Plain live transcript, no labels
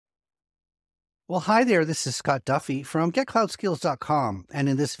Well, hi there. This is Scott Duffy from GetCloudSkills.com. And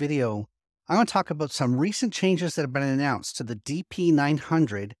in this video, I want to talk about some recent changes that have been announced to the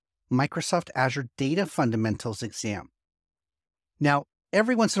DP-900 Microsoft Azure Data Fundamentals exam. Now,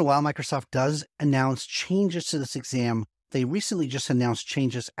 every once in a while, Microsoft does announce changes to this exam. They recently just announced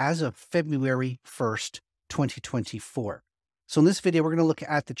changes as of February 1st, 2024. So in this video, we're going to look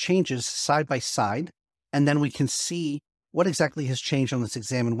at the changes side by side, and then we can see what exactly has changed on this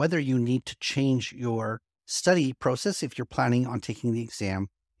exam and whether you need to change your study process if you're planning on taking the exam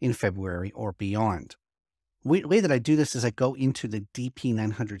in February or beyond. The way that I do this is I go into the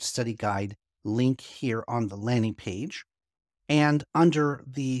DP-900 study guide link here on the landing page. And under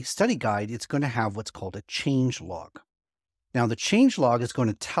the study guide, it's going to have what's called a change log. Now, the change log is going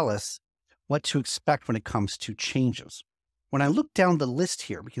to tell us what to expect when it comes to changes. When I look down the list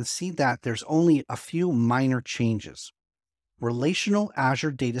here, we can see that there's only a few minor changes. Relational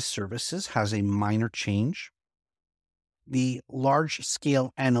Azure Data Services has a minor change. The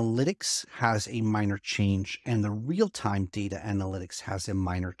large-scale analytics has a minor change, and the real-time data analytics has a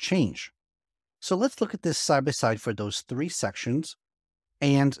minor change. So let's look at this side by side for those three sections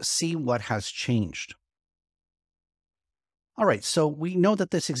and see what has changed. All right, so we know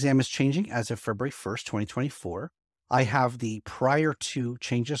that this exam is changing as of February 1st, 2024. I have the prior to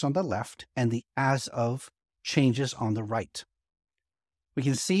changes on the left and the as of changes on the right. We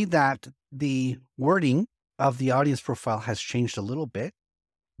can see that the wording of the audience profile has changed a little bit,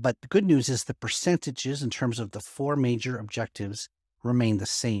 but the good news is the percentages in terms of the four major objectives remain the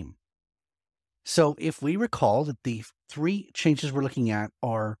same. So if we recall that the three changes we're looking at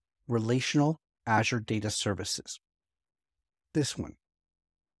are relational Azure Data Services. This one.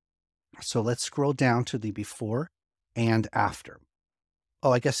 So let's scroll down to the before and after.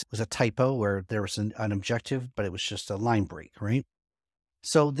 Oh, I guess it was a typo where there was an objective, but it was just a line break, right?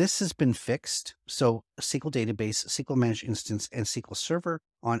 So this has been fixed. So SQL database, SQL managed instance, and SQL server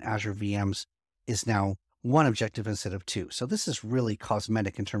on Azure VMs is now one objective instead of two. So this is really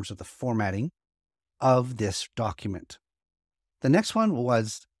cosmetic in terms of the formatting of this document. The next one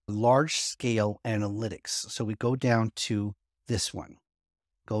was large scale analytics. So we go down to this one,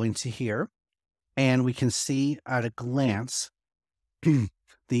 go into here, and we can see at a glance,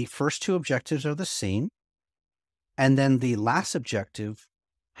 the first two objectives are the same. And then the last objective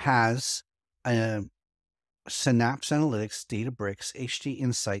has Synapse Analytics, Databricks, HD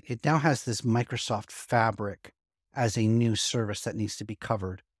Insight. It now has this Microsoft Fabric as a new service that needs to be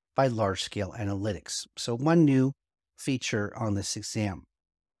covered by large-scale analytics. So one new feature on this exam.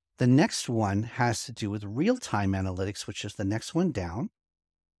 The next one has to do with real-time analytics, which is the next one down.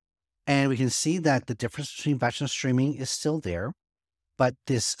 And we can see that the difference between batch and streaming is still there, but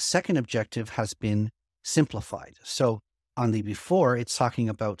this second objective has been simplified. So on the before, it's talking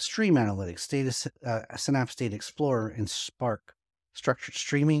about stream analytics, Synapse Data Explorer, and Spark structured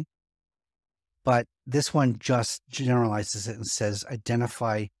streaming. But this one just generalizes it and says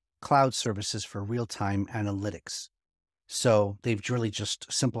identify cloud services for real-time analytics. So they've really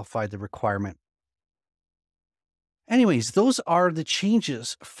just simplified the requirement. Anyways, those are the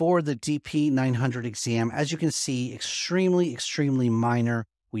changes for the DP-900 exam. As you can see, extremely minor.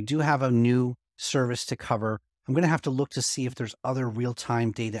 We do have a new service to cover. I'm going to have to look to see if there's other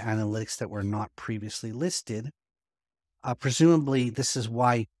real-time data analytics that were not previously listed. Presumably, this is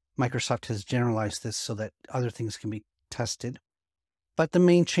why Microsoft has generalized this so that other things can be tested. But the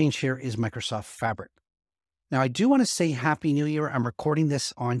main change here is Microsoft Fabric. Now, I do want to say Happy New Year. I'm recording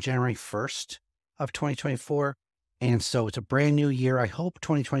this on January 1st of 2024. And so it's a brand new year. I hope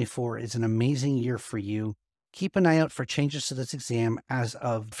 2024 is an amazing year for you. Keep an eye out for changes to this exam as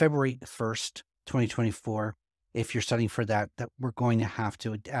of February 1st, 2024. If you're studying for that we're going to have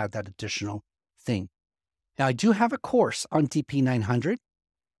to add that additional thing. Now, I do have a course on DP-900.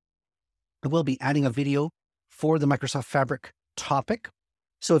 I will be adding a video for the Microsoft Fabric topic.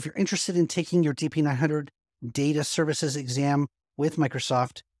 So if you're interested in taking your DP-900 Data Services exam with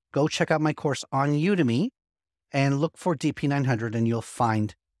Microsoft, go check out my course on Udemy and look for DP-900 and you'll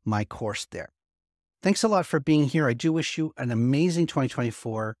find my course there. Thanks a lot for being here. I do wish you an amazing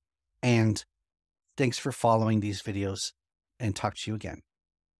 2024 and thanks for following these videos, and talk to you again.